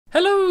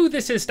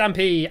this is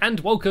Stampy,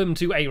 and welcome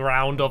to a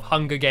round of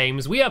Hunger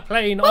Games. We are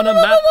playing on a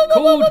map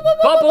called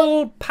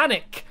Bubble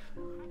Panic.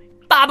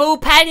 Bubble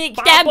Panic,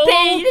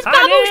 Stampy! There's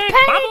Bubbles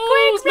Panic!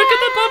 Bubbles! Look at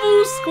the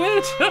bubbles,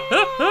 Squid!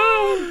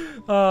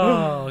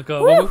 Oh,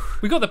 God. Well,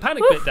 we got the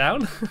panic bit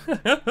down.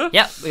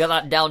 Yep, we got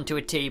that down to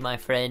a T, my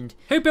friend.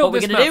 Who built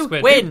what this are we gonna map, do?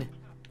 Squid? Win!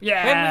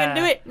 Yeah. When are we going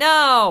to do it?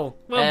 No!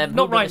 Well,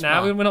 not right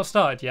now. We're not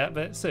started yet,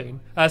 but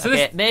soon.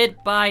 Okay,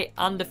 made by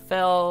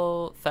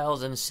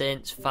Anderfels and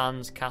Saints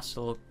Fans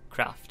Castle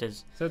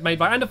Crafters. So it's made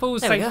by Anderfels,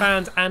 There we Saint go.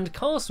 Fans and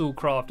Castle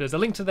Crafters. A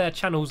link to their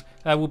channels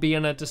will be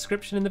in a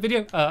description in the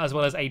video, as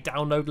well as a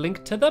download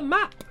link to the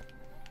map.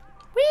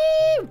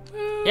 Woo!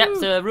 Yep,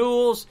 so the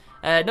rules.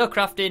 No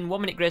crafting, 1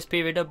 minute grace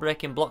period, no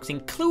breaking blocks,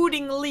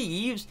 including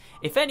leaves.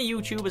 If any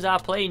YouTubers are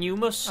playing, you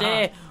must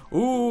say,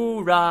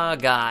 "Hoorah,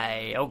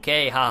 guy."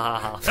 Okay, ha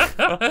ha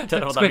ha. Don't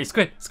know what that means.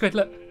 Squid,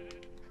 look.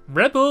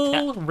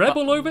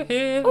 Rebel over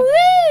here. Woo!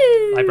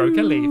 I broke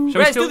a leaf.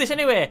 Let's do this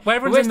anyway. Well,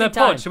 everyone's in their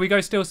pod. Shall we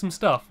go steal some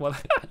stuff? Well,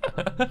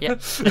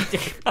 Yep.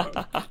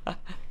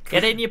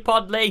 Get in your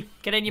pod, Lee.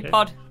 Get in your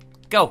pod.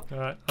 Go. All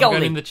right, Go, I'm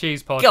going Lee. in the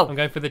cheese pod. Go. I'm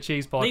going for the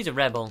cheese pod. These are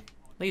rebel.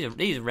 These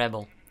are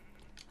rebel.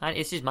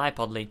 This is my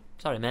pod, Lee.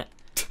 Sorry, mate.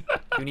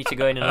 You need to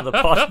go in another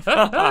pod.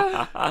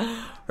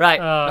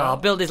 Right.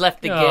 Build has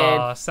left the game.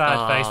 Oh,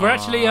 sad face. We're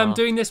actually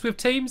doing this with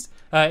teams.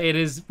 It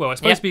is, well, it's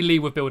supposed to be Lee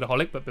with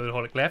Builderholic, but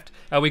Builderholic left.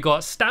 We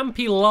got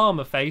Stampy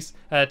Llama Face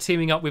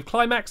teaming up with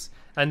Climax,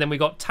 and then we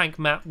got Tank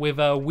Matt with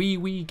Wee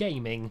Wee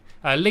Gaming.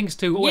 Links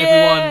to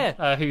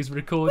everyone who's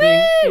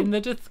recording in the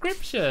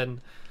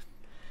description.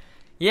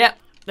 Yep.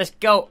 Let's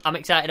go. I'm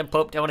excited and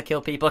pumped. I want to kill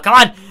people. Come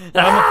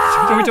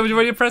on. Do we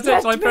ready to press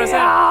it? Shall I press it?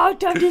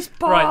 Out of this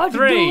pod. Right,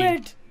 3, Do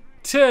it.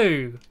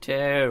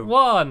 2,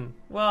 1.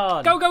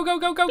 One. Go, go, go,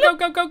 go, go, go,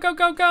 go, go, go,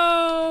 go,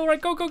 go. Right,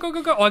 go, go, go,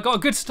 go, go. Oh, I got a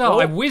good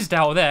start. I whizzed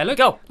out there. Look,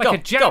 like a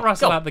Jack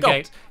Russell out the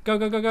gate. Go,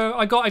 go, go, go.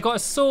 I got a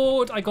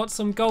sword. I got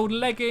some gold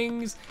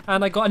leggings.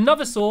 And I got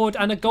another sword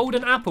and a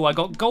golden apple. I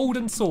got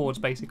golden swords,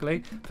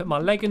 basically. Put my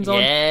leggings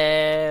on.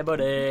 Yeah,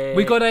 buddy.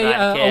 We got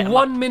a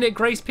 1 minute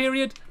grace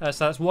period. So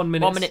that's 1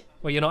 minute. 1 minute.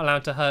 Where you're not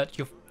allowed to hurt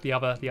the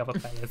other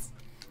players.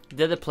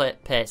 The other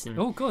person.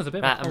 Oh, God, there's a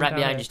bit Right, of a I'm right down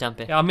behind here. you,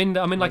 Stampy. Yeah,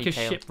 I'm in like a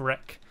tail.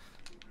 shipwreck.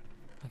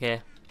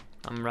 Okay.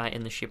 I'm right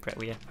in the shipwreck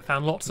with you. I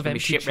found lots of empty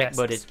shipwreck chests.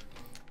 buddies.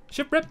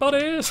 Shipwreck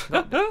buddies.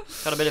 Got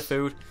a bit of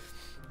food.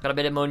 Got a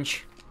bit of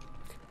munch.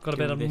 Got a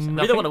bit of this. nothing.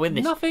 I really want to win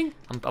this. Nothing.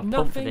 I'm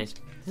pumped for this.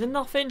 Is there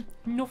nothing?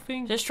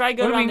 Nothing. Just try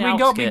going Well, around we the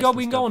can outskirts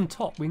we can go on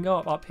top. We can go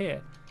up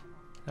here.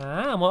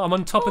 I'm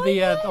on top of the.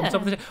 yeah. On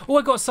top of the. Oh,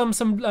 I got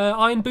some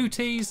iron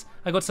booties.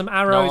 I got some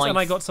arrows and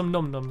I Nice. got some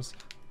num nums.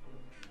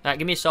 Right,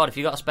 give me a sword. If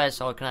you got a spare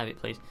sword, can I have it,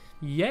 please?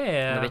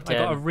 Yeah. I'm a bit, I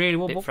got a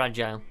really bit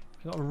fragile.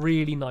 I got a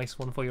really nice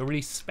one for you. A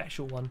really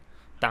special one.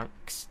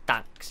 Thanks.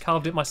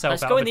 Carved it myself.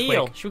 Let's out go of in a the twig.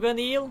 eel. Should we go in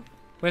the eel?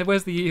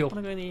 Where's the eel? I want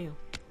to go in the eel.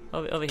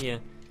 Over here.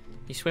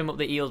 You swim up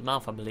the eel's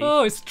mouth, I believe.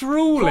 Oh, it's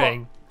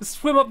drooling.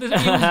 Swim up this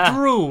eel's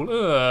drool.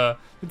 Ugh.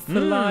 It's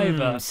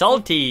saliva.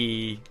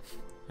 Salty.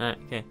 Right,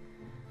 okay.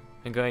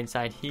 We can go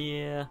inside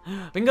here.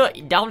 We can go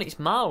down its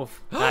mouth.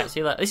 Right,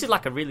 see, look, this is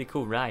like a really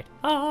cool ride.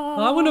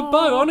 I want a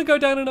boat. I want to go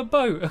down in a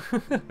boat.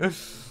 I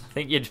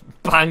think you'd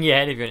bang your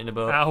head if you're in a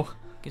boat. Ow.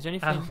 Is there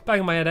anything? I'm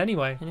banging my head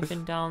anyway.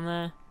 Anything down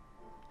there?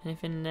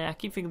 Anything there? I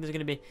keep thinking there's going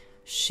to be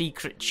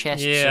secret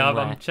chests Yeah,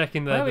 somewhere. I'm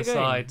checking Where are the we going?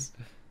 sides.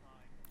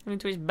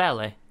 Into his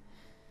belly.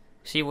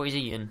 See what he's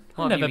eating.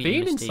 I've never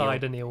been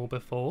inside an eel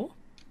before.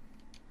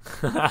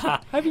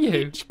 Have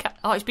you?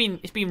 Oh, it's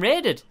been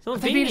raided.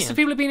 Someone's been here. Some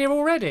people have been here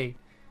already.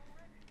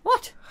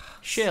 What?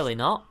 Surely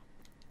not.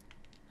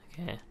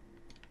 Okay,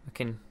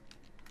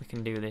 we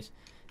can do this.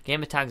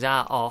 Gamer tags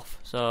are off,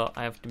 so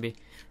I have to be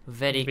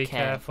very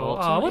careful.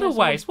 Oh, what a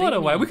waste! What a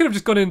waste! We could have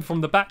just gone in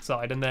from the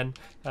backside and then,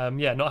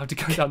 not have to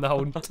go down the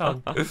whole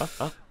tongue.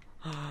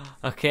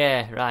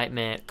 Okay, right,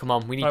 mate. Come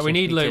on, we need. Right, to, we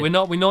need loot. We're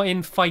not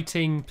in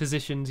fighting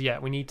positions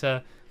yet. We need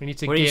to We're in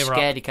gear up.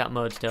 scaredy cat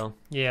mode still.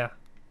 Yeah,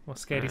 or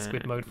scaredy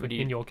squid mode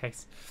in your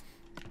case.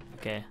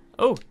 Okay.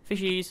 Oh,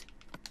 fishies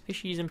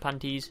and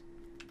panties.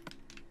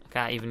 I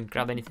can't even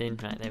grab anything.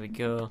 Right, there we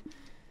go.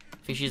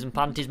 Fishies and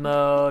panties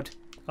mode.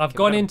 I've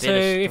gone into.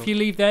 If you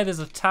leave there's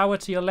a tower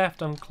to your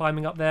left. I'm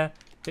climbing up there.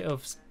 Bit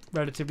of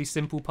relatively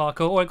simple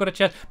parkour. Oh, I got a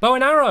chest. Bow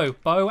and arrow.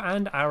 Bow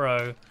and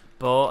arrow.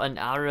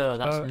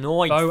 That's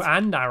nice. Bow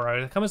and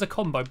arrow. They come as a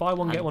combo. Buy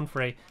one, get one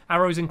free.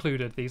 Arrows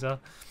included. These are.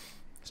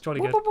 It's jolly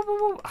good.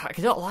 I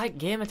don't like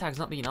gamer tags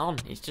not being on.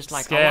 It's just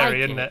like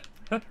scary, I like isn't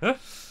it?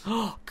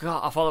 Oh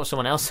God, I thought it was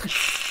someone else.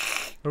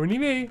 Only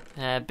me.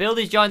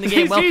 Bildy's joined the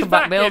game. Welcome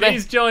back, Bildy.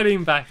 He's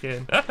joining back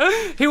in.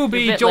 He will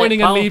be bit joining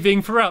late, and pal.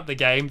 leaving throughout the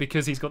game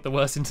because he's got the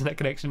worst internet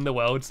connection in the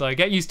world. So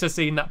get used to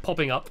seeing that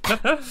popping up.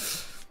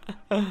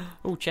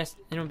 Oh, chest.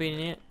 Anyone been in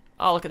here?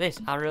 Oh, look at this.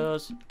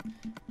 Arrows.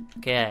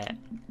 Okay.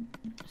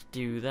 Let's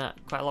do that.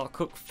 Quite a lot of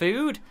cooked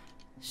food.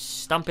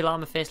 Stampy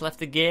Llama Face left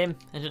the game.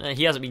 I don't know.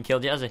 He hasn't been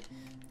killed yet, has he?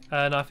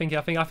 And I think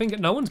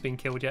no one's been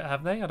killed yet,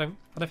 have they? I don't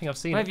think I've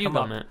seen Where it have you come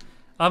gone, up. mate?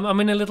 I'm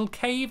in a little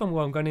cave. I'm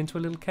going into a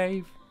little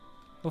cave.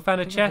 We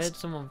found a I chest. heard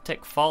someone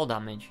take fall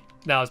damage.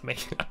 That was me.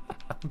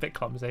 A bit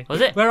clumsy.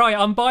 Was it? Where are you?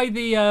 I'm by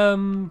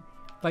the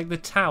like the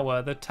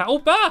tower.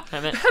 Oh,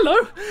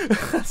 hello.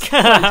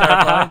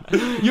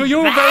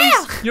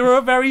 You're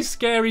a very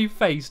scary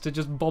face to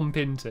just bump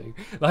into,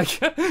 like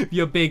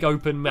your big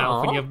open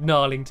mouth and your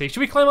gnarling teeth. Should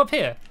we climb up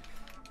here?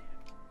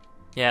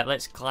 Yeah,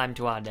 let's climb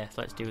to our death.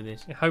 Let's do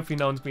this. Yeah, hopefully,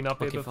 no one's been up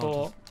here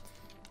before.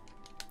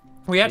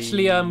 We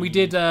actually we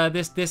did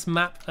this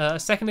map a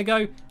second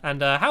ago,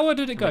 and how well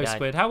did it go,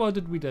 Squid? How well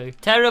did we do?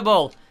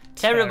 Terrible.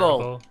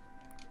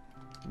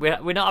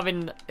 We're not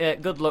having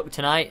good luck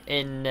tonight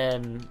in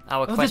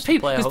our quest to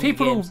play There's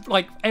people games. all,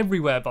 like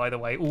everywhere, by the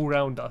way, all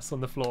around us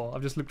on the floor.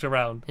 I've just looked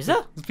around. Is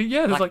there?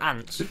 There's like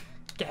ants.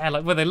 Yeah,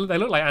 like well, they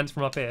look like ants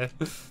from up here.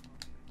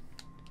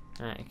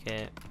 Right,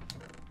 okay.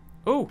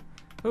 Ooh,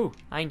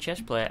 iron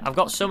chest plate. I've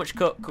got so much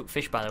cooked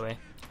fish, by the way.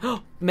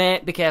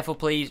 Mate, be careful,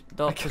 please.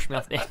 Don't push me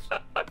off this.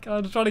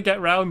 I'm just trying to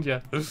get round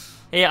you.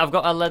 Yeah, I've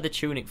got a leather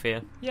tunic for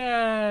you.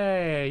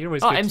 Yay! You're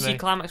always good MC to me.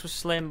 Climax was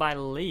slain by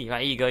Lee.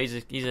 Right, here you go.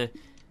 He's a.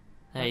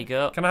 There you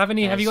go. Can I have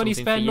any? Have you got any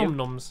spare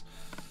nom-noms?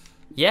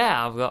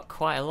 Yeah, I've got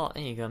quite a lot.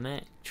 There you go,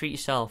 mate. Treat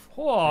yourself.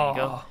 Whoa!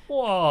 There you go.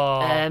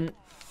 Whoa!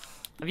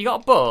 Have you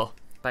got a bow,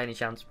 by any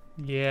chance?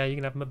 Yeah, you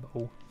can have my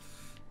bow.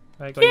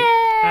 Right, got you.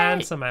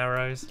 And some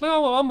arrows.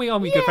 Oh, aren't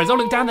we good friends? Oh,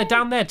 look,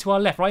 down there to our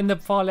left, right in the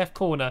far left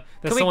corner.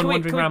 There's someone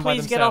wandering around by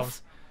themselves. Get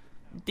off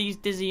these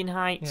dizzying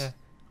heights? Yeah.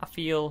 I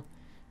feel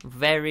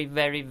very,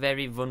 very,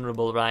 very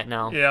vulnerable right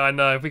now. Yeah, I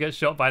know. If we get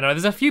shot by now.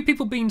 There's a few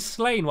people being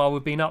slain while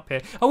we've been up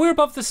here. Oh, we're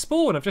above the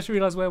spawn. I've just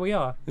realised where we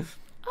are.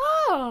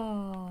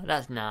 Oh,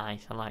 that's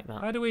nice. I like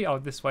that. How do we... Oh,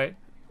 this way.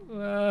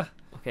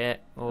 Okay.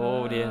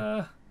 Oh,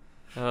 dear.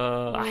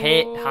 I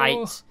hate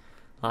heights.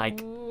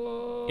 Like,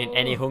 in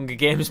any Hunger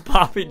Games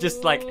map, it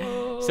just like...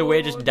 So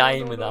we're just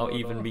dying without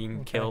even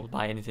being killed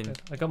by anything.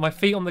 I got my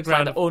feet on the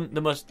ground. Like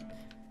the most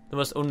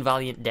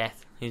unvaliant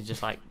death is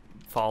just like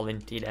falling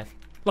to your death.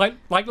 Like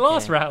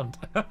last round.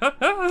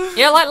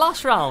 Yeah, like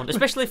last round,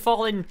 especially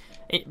falling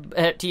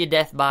to your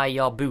death by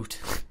your boot.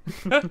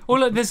 Oh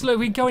look,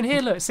 we can go in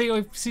here. Look,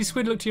 see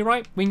Squid. Look to your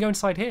right. We can go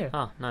inside here.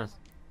 Oh, nice.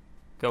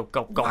 Go,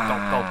 go.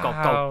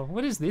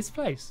 What is this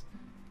place?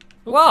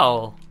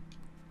 Wow.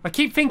 I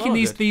keep thinking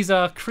these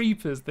are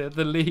creepers. The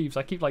leaves.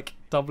 I keep like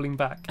doubling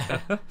back. Is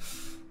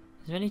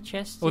there any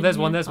chests? Oh, there's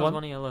one. There's one.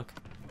 One here, look.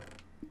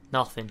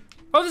 Nothing.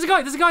 Oh, there's a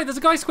guy.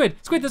 Squid.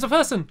 There's a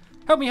person.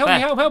 Help me.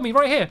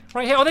 Right here.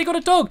 Oh, they got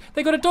a dog.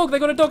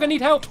 I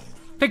need help.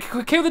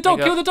 Kill the dog.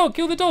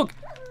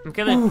 I'm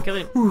killing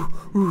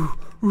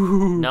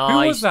him. Nice. Who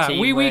was that?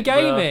 Wee Wee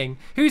Gaming.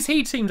 Who's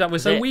he teamed up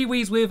with? So Wee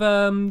Wee's with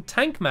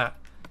Tank Matt.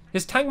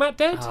 Is Tank Matt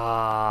dead? No,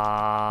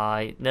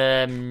 I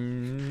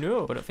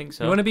don't think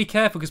so. You want to be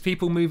careful because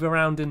people move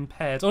around in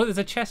pairs. Oh, there's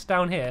a chest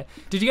down here.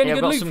 Did you get any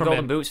good loot from him? I've got some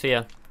golden boots for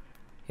you.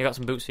 I got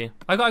some boots for you.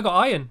 I got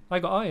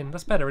iron.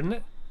 That's better, isn't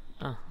it?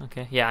 Oh,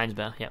 okay. Yeah, iron's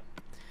better. Yeah.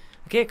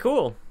 Okay,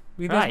 cool.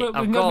 We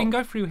can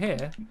go through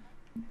here.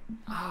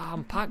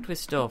 I'm packed with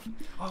stuff.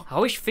 I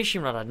wish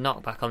fishing rod had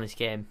knockback on this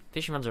game.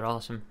 Fishing rods are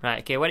awesome. Right,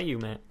 okay, where are you,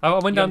 mate? I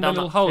went down the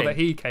little hole that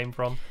he came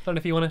from. Don't know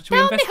if you want to. Should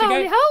we investigate?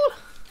 Down the hole.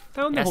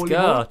 Let's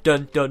go.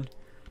 Dun.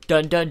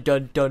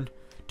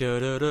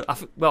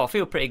 I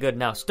feel pretty good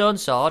now. Stone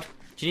sword.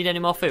 Do you need any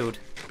more food?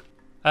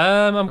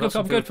 I'm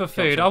good for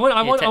food.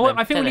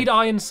 I feel we need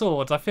iron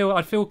swords. I'd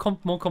feel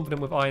more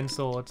confident with iron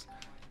swords.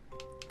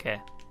 Okay.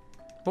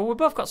 Well, we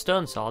both got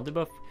stone sword. They're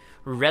both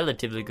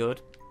relatively good.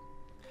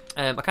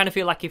 I kind of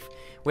feel like if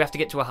we have to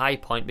get to a high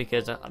point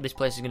because this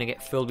place is going to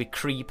get filled with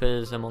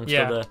creepers amongst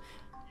other.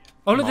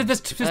 Oh look,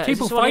 there's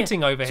people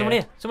fighting over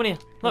here. Someone here.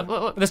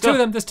 Look. There's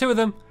two of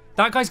them.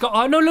 That guy's got.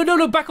 Oh no!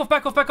 Back off!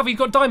 He's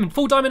got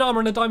full diamond armor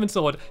and a diamond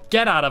sword.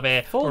 Get out of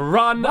here!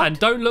 Run and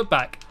don't look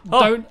back.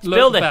 Don't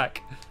look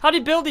back. How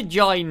did Buildy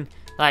join?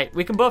 Like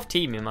we can both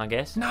team him, I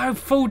guess. No,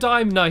 full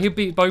diamond. No, he'll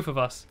beat both of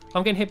us.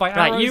 I'm getting hit by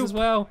arrows as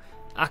well.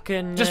 I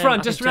can just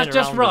run.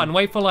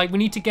 Wait for we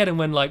need to get him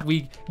when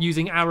we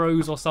using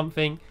arrows or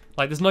something.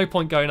 There's no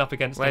point going up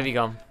against him. Where have you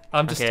gone?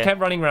 I'm just kept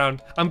running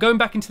around. I'm going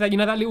back into that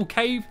that little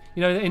cave,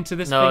 into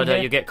this thing No, here.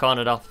 you get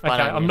cornered off. Okay,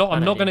 I'm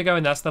not going to go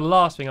in there. That's the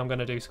last thing I'm going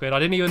to do, Squid. I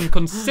didn't even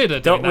consider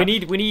doing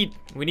that. We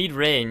need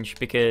range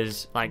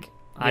because I've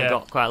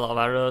got quite a lot of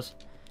arrows.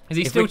 Is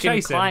he still chasing? If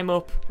we can climb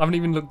up. I haven't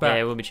even looked back.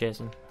 Yeah, we'll be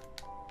chasing.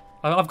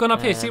 I've gone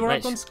up here. See where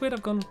I've gone, Squid?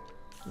 I've gone.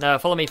 No,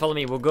 follow me.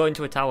 We'll go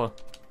into a tower.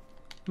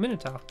 I'm in a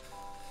tower.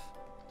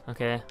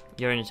 Okay,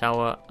 you're in a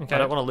tower. Okay. I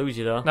don't want to lose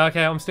you though. No,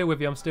 okay, I'm still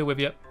with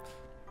you.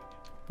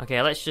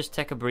 Okay, let's just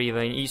take a breather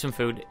and eat some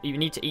food. You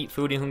need to eat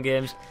food in Hunger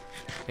Games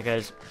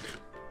because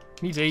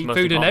you need to eat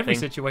food in every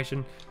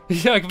situation.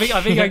 Yeah, I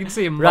think I can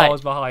see him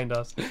miles behind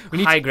us. We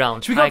need high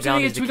ground. Should we go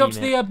up to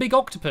the big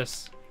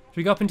octopus? Should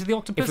we go up into the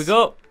octopus? If we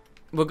go,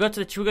 we'll go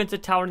to the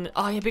tower.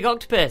 Big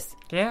octopus.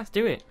 Yeah, let's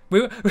do it.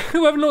 We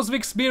have lots of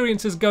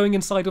experiences going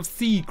inside of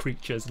sea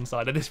creatures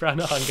inside of this round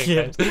of Hunger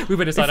Games. We've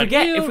been decided.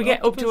 If we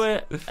get up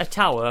to a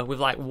tower with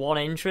one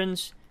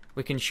entrance,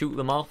 we can shoot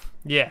them off.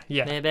 Yeah.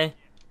 Maybe.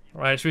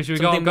 Right, should we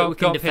go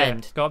up here?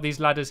 Go up these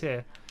ladders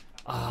here.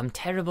 Oh, I'm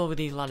terrible with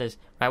these ladders.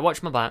 Right,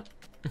 watch my back.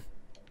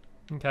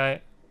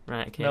 Okay.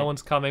 Right, okay. No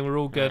one's coming. We're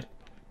all good. Right.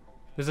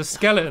 There's a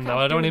skeleton though.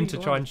 I don't want him to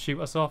try and shoot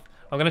us off.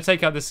 I'm gonna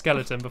take out this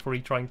skeleton before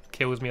he try and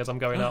kills me as I'm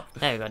going up.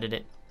 There we go. Did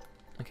it?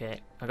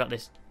 Okay, I got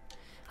this.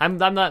 I'm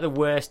like the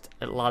worst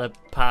at ladder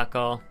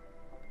parkour.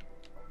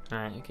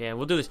 Right, okay,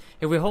 we'll do this.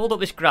 If we hold up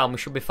this ground, we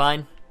should be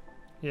fine.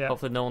 Yeah.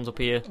 Hopefully no one's up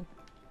here.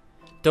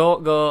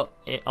 Don't go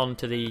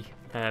onto the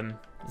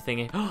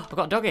thingy. Oh, I've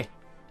got a doggy.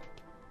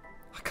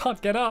 I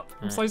can't get up.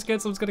 I'm so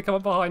scared someone's gonna come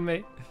up behind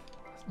me.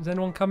 Is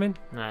anyone coming?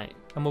 Right.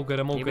 I'm all good.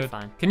 I'm all You'll good. Be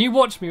fine. Can you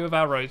watch me with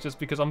arrows just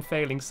because I'm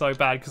failing so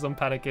bad because I'm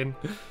panicking?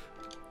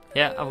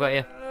 Yeah, I've got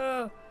you.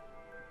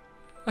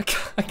 I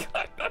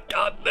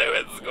can't do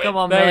it, Squid. Come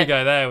on, there mate. we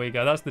go. There we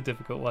go. That's the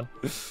difficult one.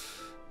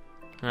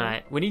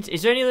 Right. We need.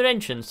 Is there any other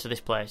entrance to this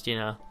place? Do you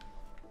know?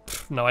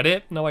 No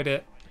idea. No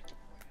idea.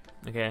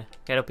 Okay,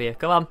 get up here.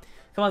 Come on.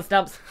 Come on,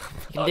 Stamps.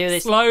 You can do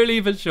this.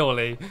 Slowly but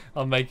surely,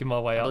 I'm making my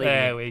way up.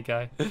 There we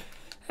go.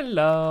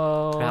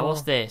 Hello. Right,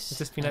 what's this? Has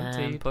this been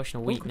emptied?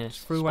 Potion of weakness.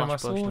 Threw away my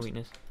sword.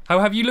 Weakness. How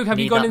have you Have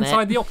you gone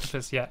inside mate. the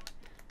octopus yet?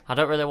 I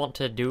don't really want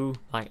to do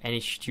like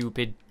any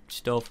stupid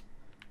stuff.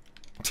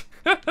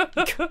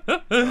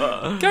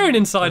 Going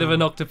inside of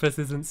an octopus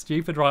isn't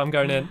stupid, right? I'm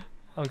going in.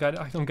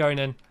 I'm going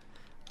in.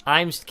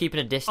 I'm just keeping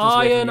a distance.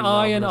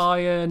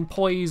 Iron,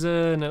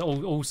 poison, and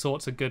all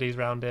sorts of goodies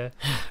around here.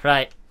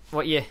 Right,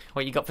 what you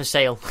got for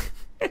sale?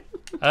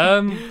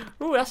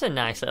 Ooh, that's a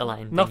nice little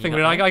line. Nothing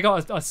really. I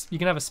got you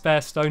can have a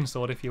spare stone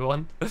sword if you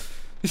want.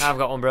 I've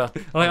got one, bro.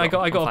 I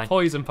got a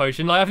poison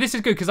potion. Like this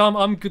is good because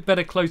I'm good,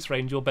 better close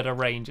range, you're better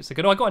range. It's a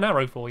good. Oh, I got an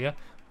arrow for you.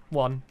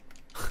 One.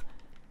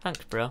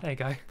 Thanks, bro. There you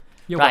go. Right,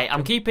 welcome.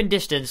 I'm keeping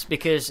distance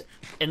because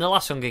in the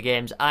last Hunger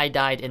Games I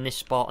died in this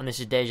spot, and this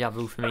is deja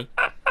vu for me.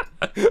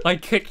 I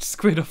kicked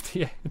Squid off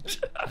the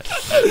edge.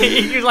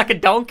 He was like a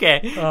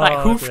donkey, like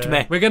hoofed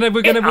me. We're gonna do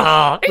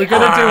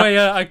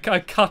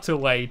a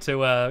cutaway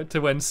to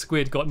when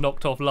Squid got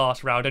knocked off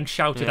last round and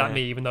shouted at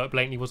me, even though it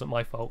blatantly wasn't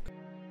my fault.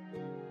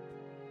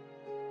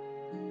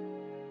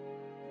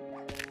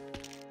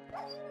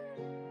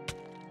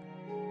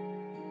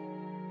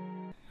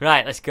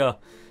 Right, let's go.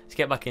 Let's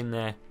get back in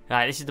there.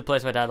 Right, this is the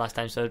place where I died last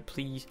time, so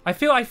please. I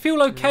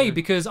feel okay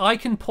because I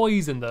can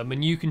poison them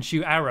and you can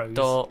shoot arrows.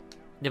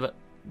 Yeah, but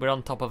we're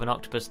on top of an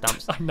octopus,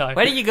 Stamps. I know.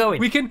 Where are you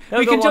going? We can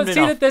just see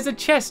that there's a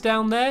chest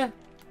down there.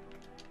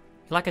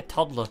 Like a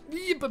toddler.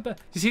 Yeah, but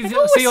you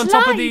see on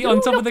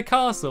top of the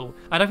castle.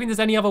 I don't think there's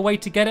any other way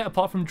to get it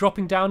apart from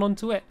dropping down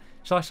onto it.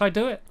 Shall I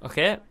do it?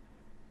 Okay.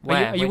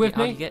 Where? Are you with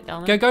me? How do you get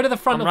down there? Go to the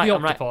front of the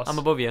octopus. I'm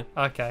above you.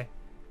 Okay.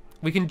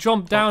 We can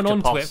jump down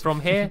onto it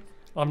from here.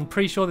 I'm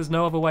pretty sure there's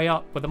no other way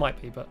up. Well, there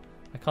might be, but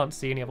I can't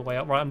see any other way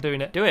up. Right, I'm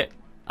doing it. Do it.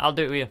 I'll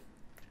do it with you.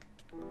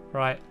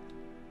 Right.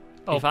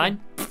 You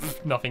fine?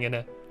 Nothing in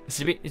it.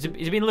 Is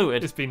it been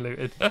looted? It's been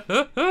looted.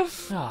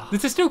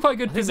 This is still quite a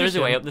good position. There is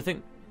a way up the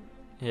thing.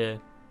 Yeah.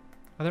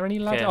 Are there any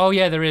ladders? Oh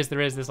yeah, there is.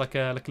 There's like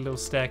a little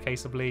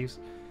staircase of leaves.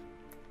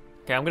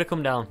 Okay, I'm gonna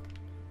come down.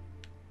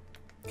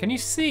 Can you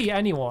see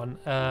anyone?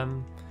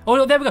 Oh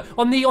no, there we go.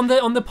 On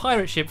the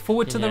pirate ship,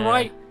 forward to the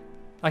right.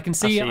 I can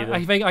see.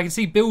 I can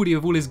see Buildy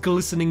with all his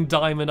glistening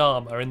diamond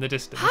armor in the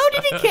distance. How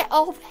did he get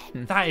all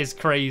them? That is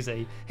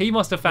crazy. He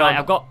must have found.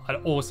 I've got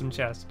an awesome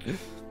chest.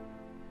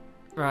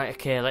 Right.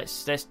 Okay.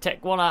 Let's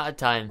take one at a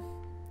time.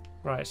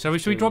 Right. So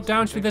should we drop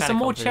down? There's some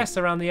more chests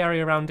around the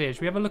area around here.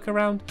 Should we have a look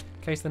around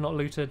in case they're not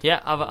looted?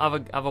 Yeah.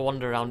 Have a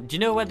wander around. Do you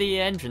know where the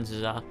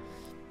entrances are?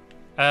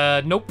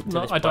 Nope.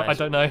 No, I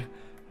don't know.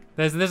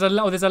 There's a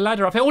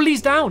ladder up here. Oh,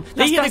 Lee's down.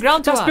 That's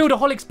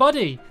Builderholic's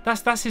buddy.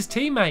 That's his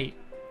teammate.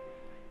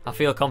 I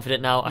feel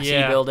confident now. I see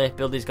Buildy.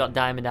 Buildy's got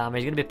diamond armor.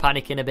 He's going to be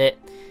panicking a bit.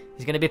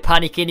 He's going to be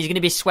panicking. He's going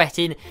to be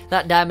sweating.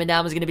 That diamond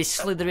armor's going to be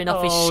slithering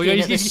off his skin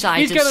at the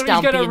sight of Stampy and Squid.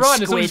 He's going to run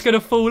and something's going to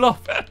fall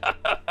off.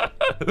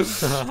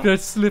 It's going to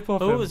slip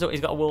off him. He's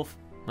got a wolf.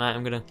 Right,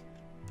 I'm going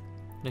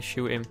to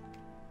shoot him.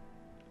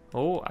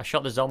 Oh, I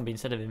shot the zombie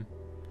instead of him.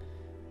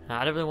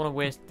 I don't really want to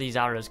waste these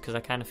arrows because I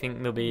kind of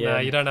think they'll be... No,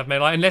 you don't have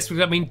melee. Unless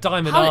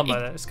diamond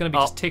armor. It's going to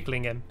be just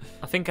tickling him.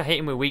 I think I hit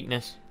him with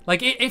weakness.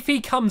 Like, if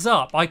he comes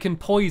up, I can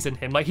poison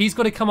him. Like, he's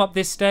got to come up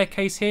this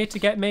staircase here to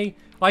get me.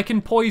 I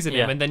can poison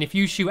him, and then if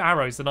you shoot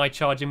arrows, then I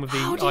charge him with the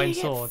iron sword. How do you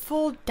get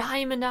full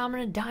diamond armor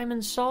and a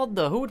diamond sword,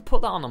 though? Who would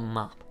put that on a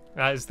map?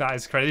 That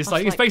is crazy.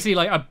 It's basically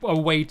like a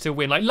way to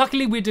win. Like,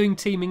 luckily we're doing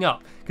teaming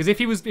up, because if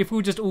we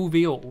were just all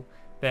v all,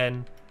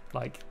 then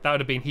like that would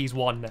have been he's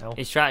won now.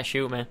 He's trying to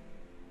shoot me.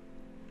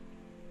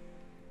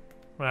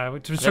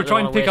 Right, to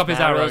try and pick up his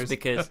arrows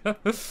because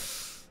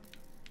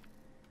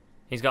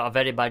he's got a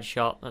very bad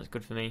shot. That's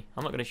good for me.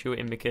 I'm not going to shoot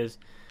him because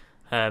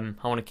I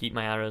want to keep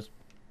my arrows.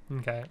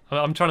 Okay,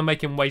 I'm trying to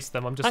make him waste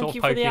them. I'm just sort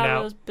of poking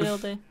out. Thank you for the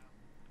arrows, Buildy.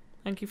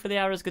 Thank you for the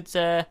arrows, good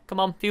sir. Come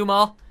on, few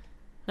more.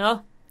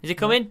 No, is he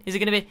coming? No. Is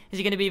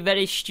he going to be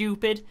very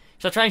stupid?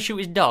 Shall I try and shoot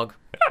his dog?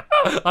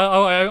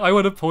 I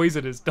want to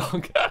poison his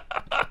dog.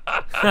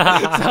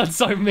 Sounds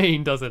so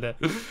mean, doesn't it?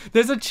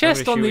 There's a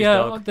chest on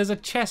the there's a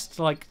chest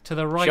like to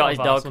the right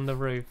of us on the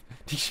roof.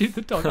 Did you shoot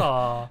the dog?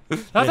 Ah,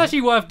 that's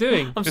actually worth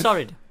doing. I'm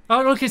sorry.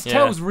 Oh look, his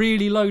tail's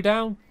really low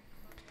down.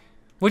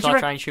 Shall I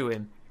try and shoot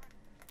him?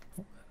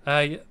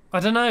 I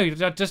don't know.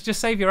 Just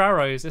save your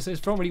arrows.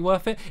 It's not really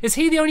worth it. Is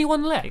he the only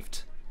one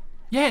left?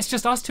 Yeah, it's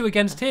just us two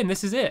against him.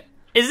 This is it.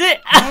 Is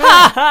it?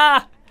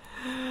 Yeah.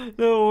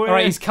 No way. All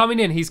right, he's coming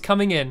in. He's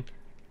coming in.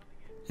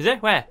 Is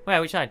it? Where?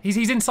 Which side?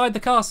 He's inside the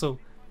castle.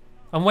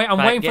 I'm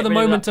waiting for the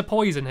moment to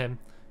poison him.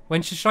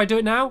 When should I do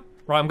it now?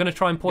 Right, I'm gonna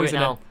try and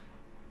poison him.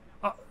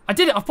 I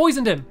did it. I've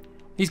poisoned him.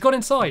 He's got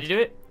inside. Did you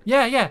do it?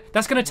 Yeah.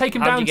 That's gonna take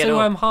him down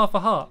to half a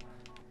heart.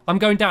 I'm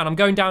going down. I'm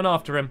going down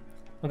after him.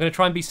 I'm gonna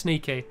try and be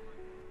sneaky.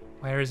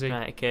 Where is he?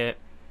 Right, okay.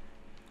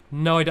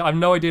 No, I have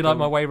no idea like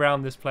my way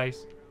around this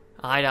place.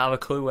 I don't have a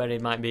clue where he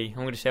might be.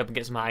 I'm going to stay up and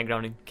get some high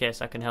ground in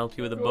case I can help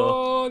you with a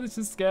bow. Oh, this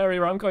is scary.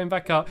 Right, I'm going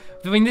back up.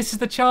 I mean, this is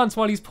the chance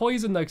while he's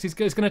poisoned, though, because it's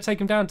going to take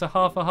him down to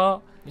half a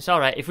heart. It's all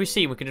right. If we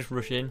see him, we can just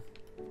rush in.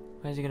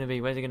 Where's he going to be?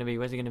 Where's he going to be?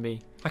 Where's he going to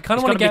be? I kind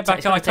of want to get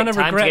back up. I kind of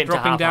regret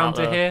dropping down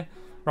to here.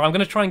 Right, I'm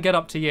going to try and get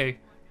up to you.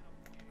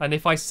 And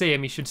if I see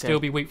him, he should still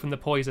be weak from the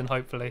poison,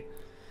 hopefully.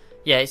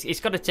 Yeah, it's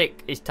got to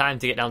take his time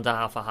to get down to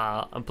half a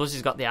heart. And plus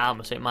he's got the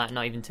armour, so it might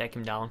not even take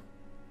him down.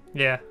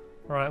 Yeah.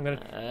 Right, I'm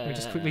gonna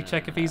just quickly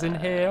check if he's in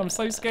here. I'm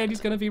so scared he's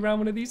gonna be around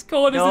one of these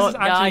corners. This is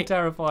actually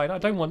terrifying. I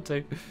don't want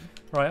to.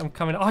 Right, I'm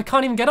coming. Oh, I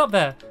can't even get up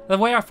there. The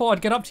way I thought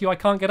I'd get up to you, I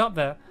can't get up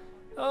there.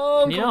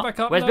 Oh, I'm coming back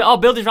up. Oh,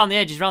 Builder's around the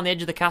edge. He's around the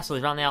edge of the castle.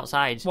 He's around the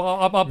outside. Well,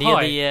 up near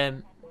high.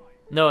 The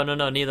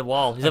no, near the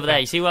wall. He's over there.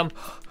 You see where I'm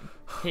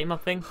hitting my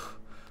thing?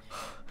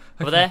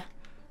 Over there.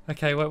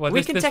 Okay, well,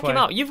 we can take him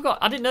out. You've got.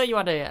 I didn't know you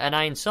had an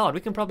iron sword.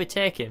 We can probably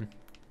take him.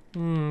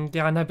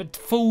 Yeah, I know, but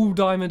full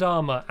diamond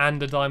armor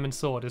and a diamond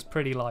sword is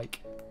pretty OP.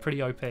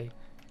 It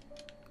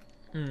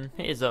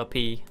is OP,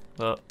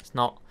 but it's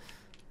not.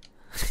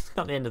 It's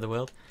not the end of the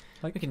world.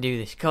 We can do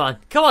this. Come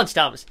on,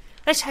 Stamps.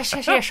 Let's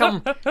see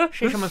some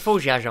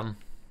enthusiasm.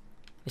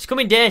 It's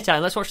coming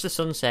daytime. Let's watch the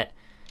sunset.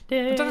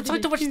 I don't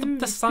like to watch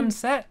the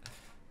sunset.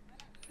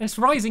 It's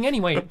rising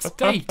anyway. It's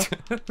date.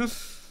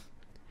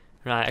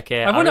 Right.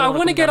 Okay. I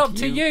want to get up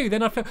to you.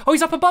 Then I feel. Oh,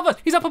 he's up above us.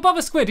 He's up above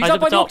us, Squid. He's up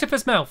by the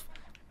octopus mouth.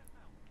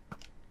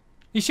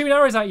 He's shooting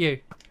arrows at you.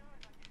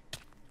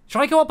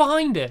 Should I go up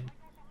behind him?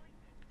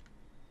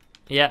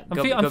 Yeah,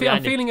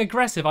 I'm feeling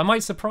aggressive. I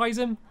might surprise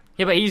him.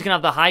 Yeah, but he's gonna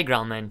have the high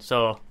ground then,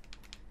 so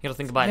you gotta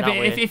think about it that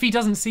way. If he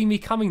doesn't see me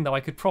coming, though, I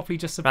could probably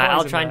just surprise him. Right,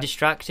 I'll try and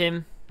distract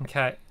him.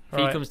 Okay. If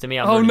he comes to me,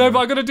 oh no, but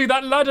I gotta do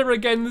that ladder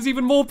again. There's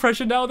even more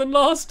pressure now than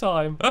last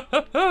time.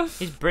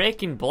 He's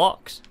breaking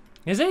blocks.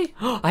 Is he?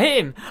 I hit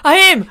him! I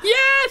hit him!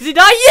 Yes! Did he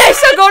die?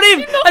 Yes, I got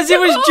him! As he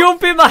was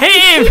jumping, I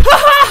hit him!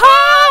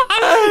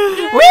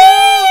 Woo!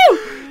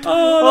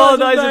 Oh,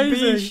 that's a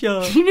bee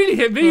shot. You nearly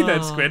hit me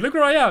then, Squid. Look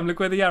where I am. Look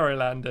where the arrow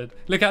landed.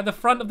 Look at the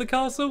front of the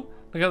castle.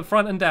 Look at the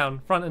front and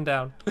down.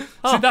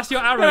 See, that's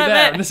your arrow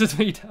there, and this is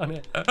me down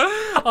here.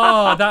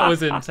 Oh, that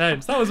was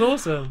intense. That was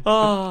awesome.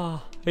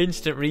 Oh,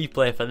 instant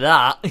replay for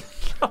that.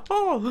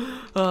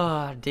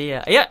 Oh,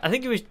 dear. Yeah, I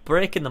think he was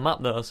breaking the map,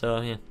 though,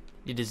 so, yeah.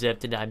 You deserve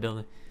to die,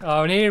 Billy.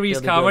 Oh, and here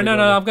he's coming. No,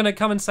 I'm going to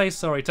come and say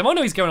sorry to him. Oh,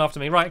 no, he's going after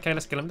me. Right, okay,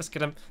 let's get him.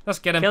 Kill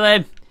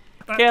him.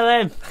 Kill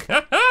him.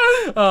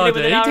 Oh,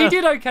 dear. He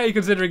did okay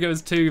considering it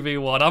was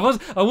 2v1.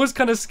 I was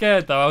kind of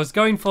scared, though. I was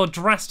going for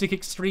drastic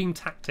extreme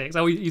tactics.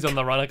 Oh, he's on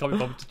the run. I can't be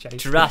bothered to chase him.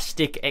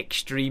 Drastic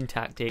extreme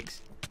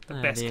tactics. The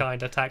best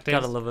kind of tactics.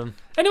 Gotta love him.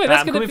 Anyway,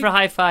 that's I'm coming for a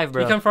high five,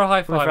 bro. You come for a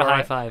high five. For a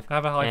high five. I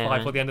have a high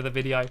five for the end of the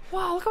video.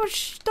 Wow, look how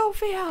much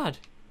stuff he had.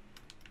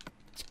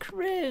 It's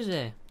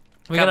crazy.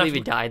 I can't believe he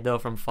died though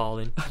from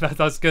falling.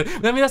 That's good.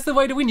 I mean, that's the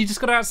way to win. You just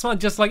got to outsmart.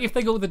 Just like if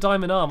they go with the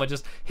diamond armor,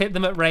 just hit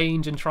them at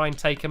range and try and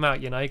take them out.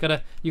 You know, you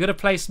gotta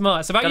play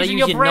smart. It's about using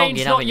your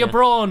brains, not your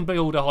brawn,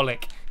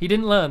 Builderholic. He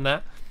didn't learn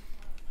that.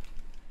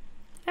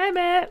 Hey,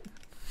 mate.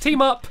 Team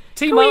up.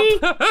 Team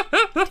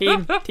up.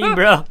 Team,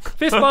 bro.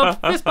 Fist bump.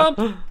 Fist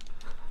bump.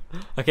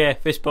 Okay,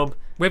 fist bump.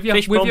 With your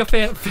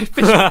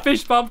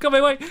fish bump. Come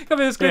here, wait. Come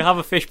here, Squid. Have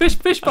a fish bump.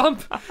 Fish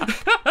bump.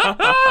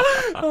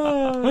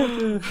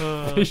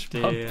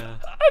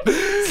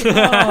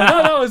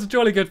 That was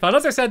jolly good fun.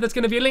 As I said, there's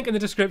going to be a link in the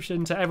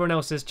description to everyone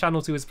else's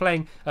channels who is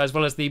playing, as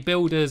well as the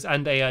builders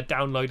and a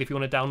download if you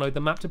want to download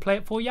the map to play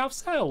it for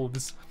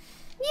yourselves.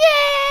 Yay!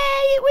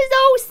 It was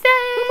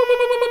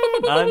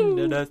awesome!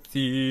 Under the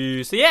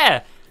sea. So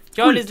yeah,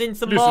 join us in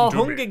some more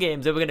Hunger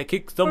Games and we're going to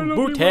kick some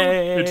booty.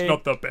 It's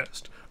not the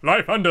best.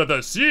 Life under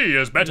the sea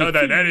is better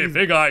than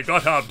anything I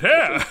got up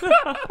here.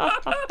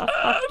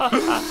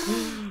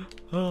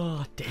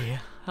 Oh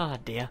dear.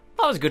 That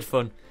was good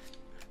fun.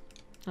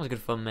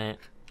 Mate.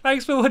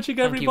 Thanks for watching,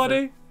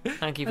 everybody.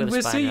 Thank you for and the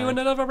we'll see you in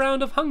another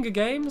round of Hunger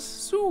Games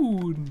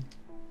soon.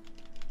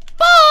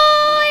 Bye!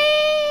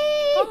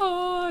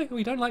 Bye! Oh,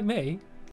 you don't like me.